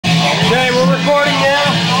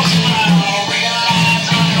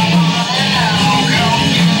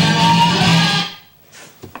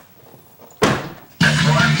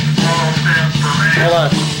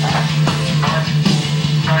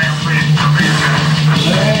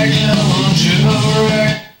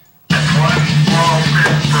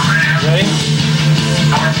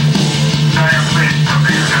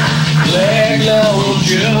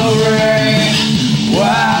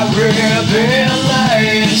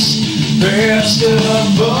Best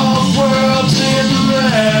of both worlds in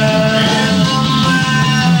mind.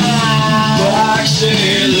 Like,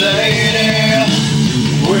 say, lady,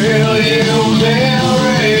 will you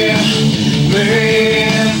marry me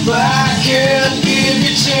if I can give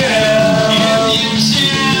you time?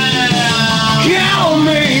 Call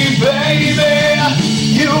me, baby,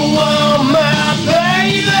 you are my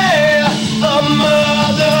baby. A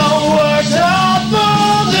mother works hard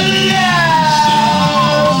for the life.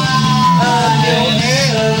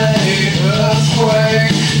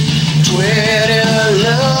 Earthquake, Twitter,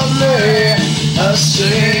 love me, a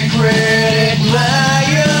secret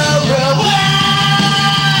admirer.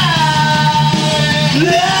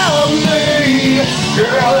 Love me,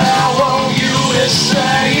 girl, I want you to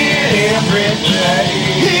say it every day.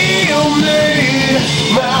 Heal me,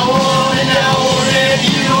 my one and only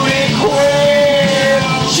beauty queen.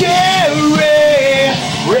 Cherry,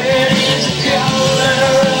 red is the color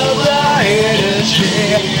of the energy.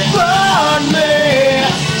 Burn me,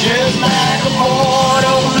 just like a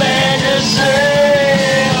mortal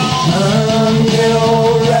magazine. I'm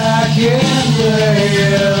your rockin'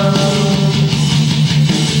 man.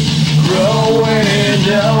 Growing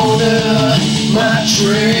older, my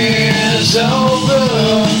tree is over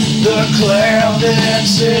the cloud that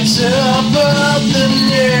sits above the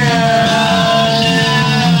night.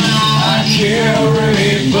 I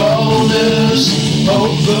carry boulders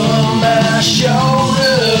over my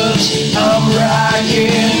shoulders. I'm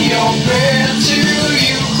rocking your bed till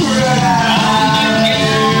you cry.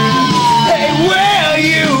 Hey, where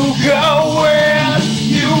you going?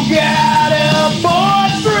 You got a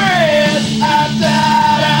boyfriend? I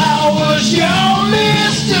thought I was your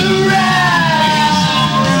Mr.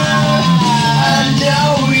 Right. I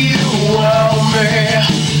know you want me,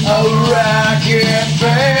 a rocket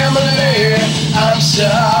family. I'm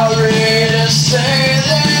sorry to say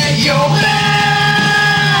that you're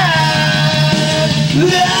mine.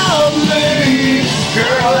 Love me,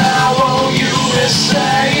 girl, I want you to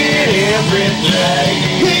say it every day.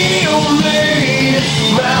 Heal me,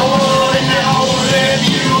 my one and only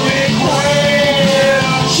beauty queen.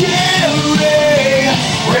 Cherry,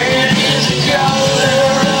 red is the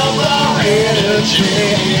color of our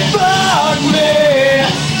energy. Fuck me,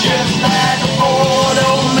 just like a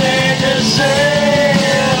porno magazine.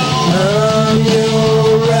 I'm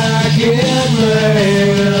your rocket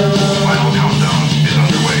man. Final countdown is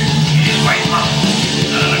underway. He's white love,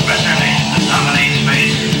 an aggressor nation that dominates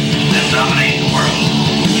space, that dominates the world.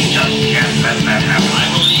 We just can't let that happen. I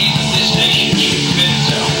believe this nation should commit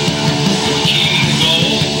itself to achieving the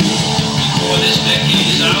goal before this decade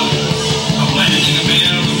is out of landing a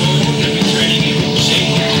man on the moon and returning him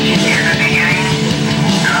safely. In the beginning,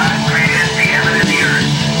 God created the heaven and the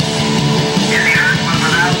earth. And the earth was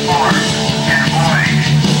without form and void,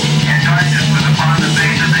 and darkness was upon the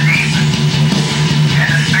face of the deep. And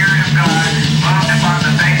the Spirit of God moved upon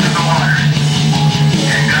the face of the water.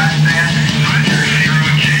 And God said, "Roger,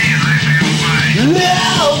 0G, I feel fine."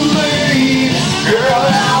 Love me, girl,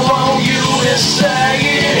 I want you to say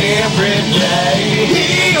it every day.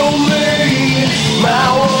 Heal me, my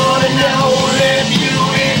one and only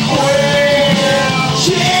beauty queen.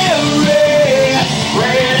 Cherry,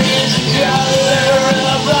 red is the color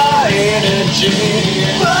of our energy.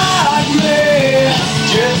 Fuck me,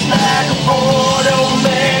 just like a porno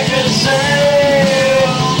magazine.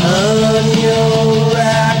 I'm your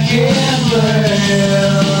rocket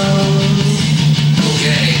man.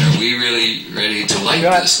 Okay, are we really ready to light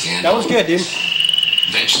this candle? That was good, dude.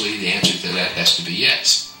 Eventually, the answer to that has to be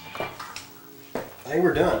yes. I think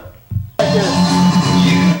we're done.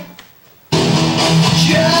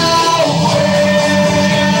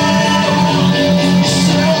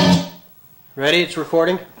 Ready? It's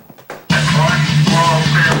recording. That's one small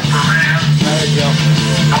step for man, There you go.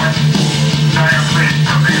 one giant leap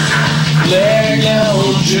for mankind. Leg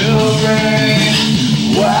on jewelry,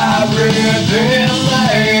 wide ribbon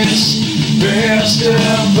lace, best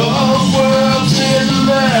of both worlds in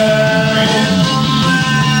mind.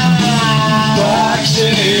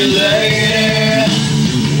 Foxy lady,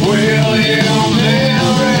 will you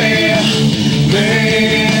marry me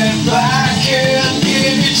if I can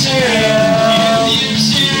give you time?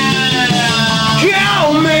 Call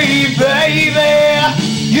me, baby,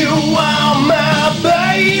 you are my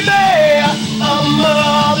baby. A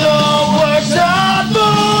mother works hard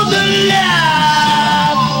for the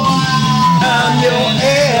life. I'm your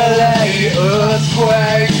LA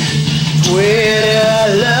earthquake. Twitter,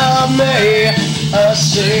 love me, a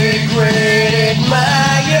secret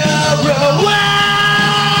admirer.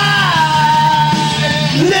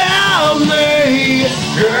 Love me,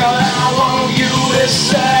 girl, I want you to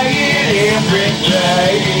say it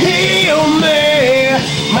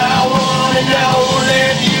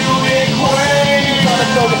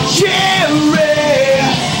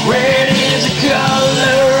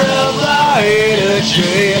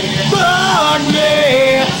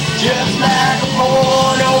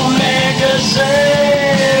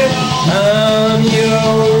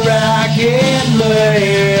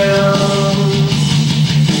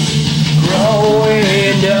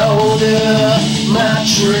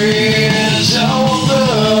is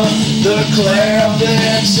over, the cloud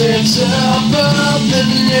that sits above the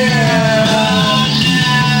night.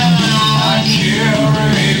 I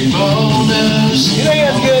carry boulders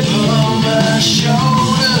over my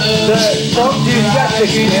shoulders. Oh, dude, you got to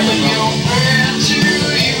fix the camera.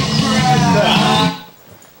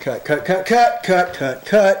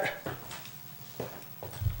 Cut.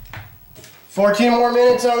 14 more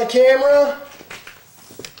minutes on the camera.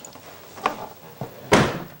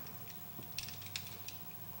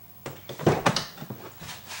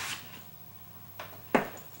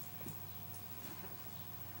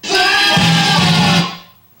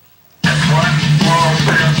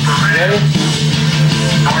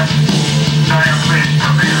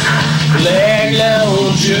 Leg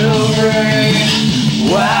long jewelry,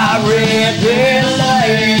 wide red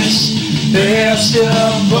lights, best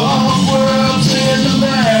of both worlds in the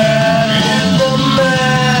mind,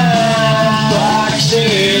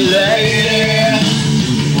 Foxy lady,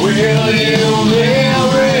 will you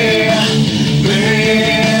marry me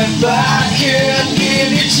if I can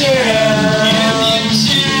give you time?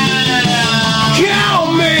 Call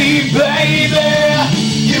me baby,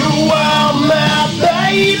 you are my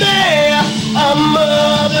baby. A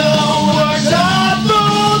mother works hard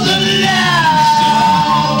for the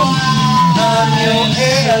life. I'm your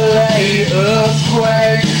LA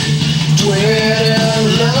earthquake, twin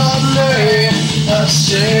lovely, a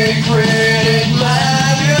sacred admirer.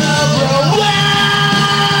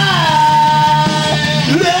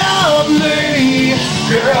 Love me,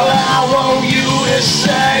 girl, I want you to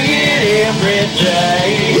say it every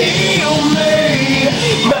day. Heal me,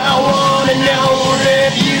 my one and only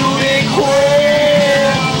beauty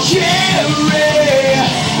queen. Cherry,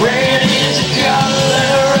 red is the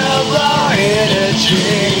color of our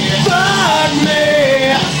energy. Fuck me,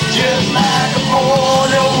 just like a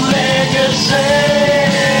porno magazine.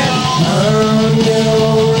 I'm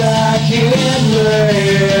your rocket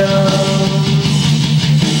man,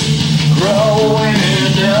 growing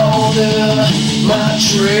older, my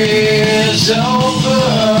tree is over,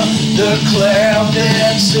 the cloud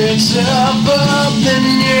that sits above the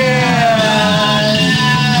night.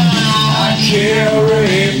 I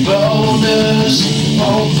carry boulders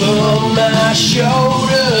over my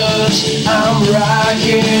shoulders, I'm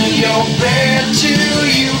rocking your bed till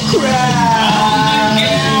you cry.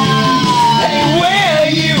 Hey, where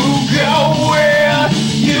you go, where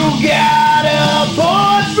you got a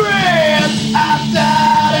boyfriend? I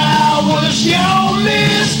thought I was your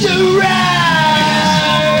Mr. Right.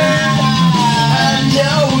 I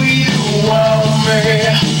know you want me,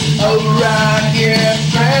 a rocket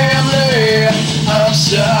family. I'm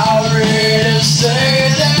sorry to say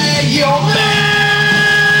that you're mine.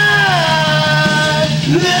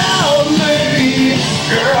 Love me,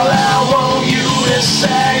 girl, I want you to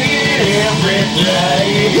say it every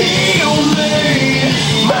day. Heal me,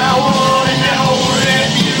 my one and only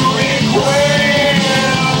beauty queen.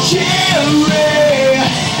 Cherry,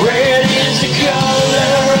 red is the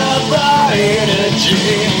color of our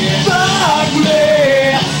energy. Fuck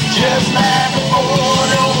me, just like a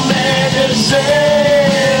porno magazine.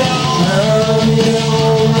 I'm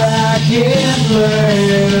your rocket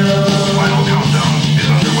man. Final countdown is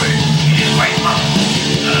underway. It is quite love.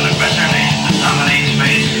 An aggressor name that dominates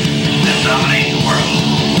space, that dominates the world.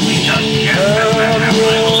 We just can't let that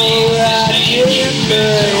happen.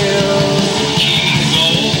 Achieving the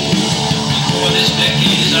goal before this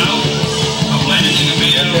decade is out of landing a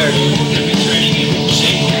man on the moon and returning him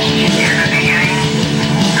safely. In the beginning,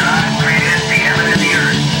 God created the heaven and the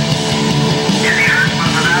earth. And the earth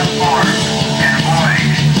was without form and void,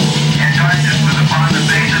 and darkness was upon the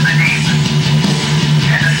face of the deep.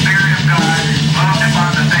 And the Spirit of God moved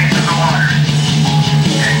upon the face of the water.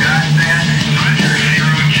 And God said, "Roger,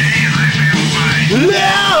 0G, I feel fine."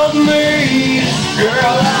 Love me,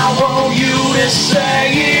 girl, I want you to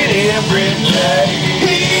say it every day.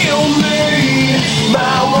 Heal me,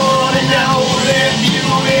 my one and only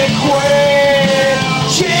beauty queen.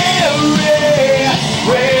 Cherry,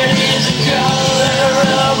 red is the color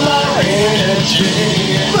of my energy.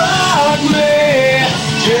 Fuck me,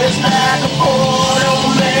 just like a porno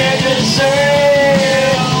magazine.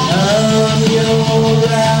 I'm your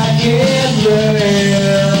rocket man.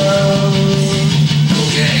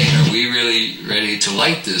 Okay, are we really ready to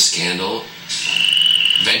light this candle?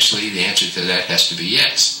 Eventually, the answer to that has to be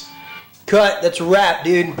yes. Cut. That's a wrap,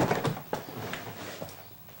 dude.